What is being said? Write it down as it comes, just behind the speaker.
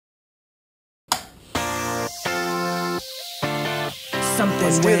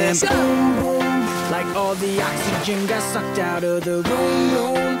something went boom, boom. Like all the oxygen got sucked out of the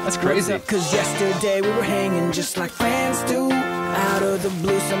room. That's crazy. Cause yesterday we were hanging just like friends do. Out of the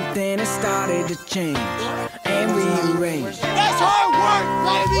blue something has started to change and rearrange. That's hard work,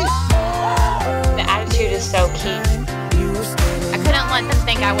 ladies! The attitude is so key. I couldn't let them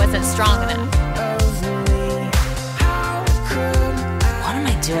think I wasn't strong enough. What am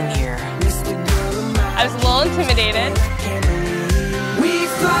I doing here? I was a little intimidated. We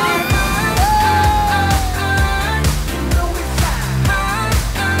fly high, you know we fly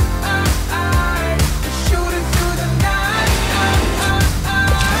high, shooting through the night,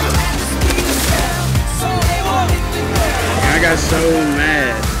 at the speed of sound, so they won't hit the ground. I got so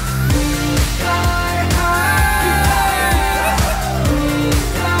mad. We fly high, we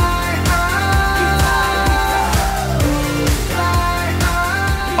fly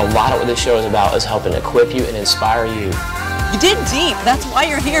high. A lot of what this show is about is helping equip you and inspire you. You dig deep. That's why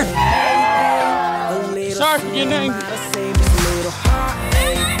you're here. Sorry for getting angry.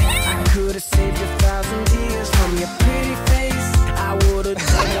 I could have saved 1,000 tears from your pretty face. I would have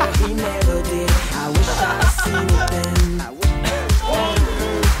done what he never did. I wish I had seen it then.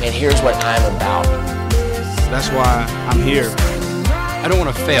 And here's what I'm about. That's why I'm here. I don't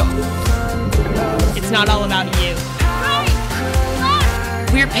want to fail. It's not all about you.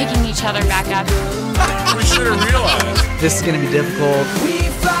 We're picking each other back up. We should have realized. This is going to be difficult. We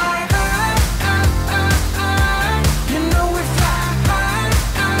fly high, you know we fly high,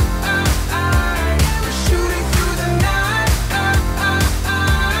 we're shooting through the night,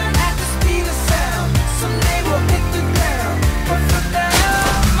 at the speed of sound, someday we'll hit the ground, but for now,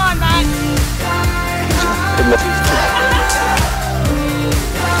 Come on, Matt.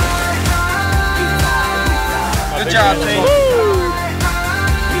 Good job, Tate.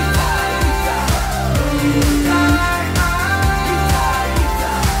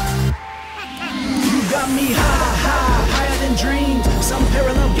 got me higher than dreams, some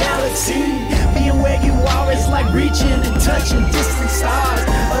parallel galaxy. Being where you are is like reaching and touching distant stars.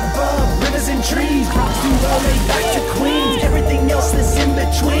 Above rivers and trees, rocks through LA back to Queens. Everything else is in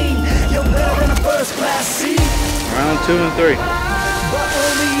between. You're better than a first class seat. Round 2 and 3. But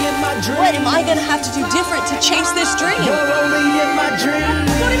only in my dream. What am I gonna have to do different to chase this dream? You're only in my dream.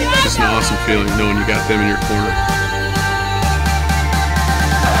 It's an awesome feeling knowing you got them in your corner.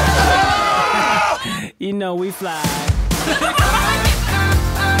 You know we fly.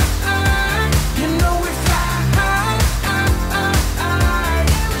 You know we fly high,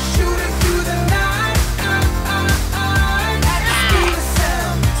 shooting through the night, at the speed of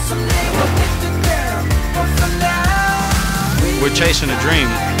sound. Someday we'll hit the ground, but for now, We're chasing a dream.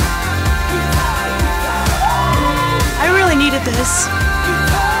 I really needed this.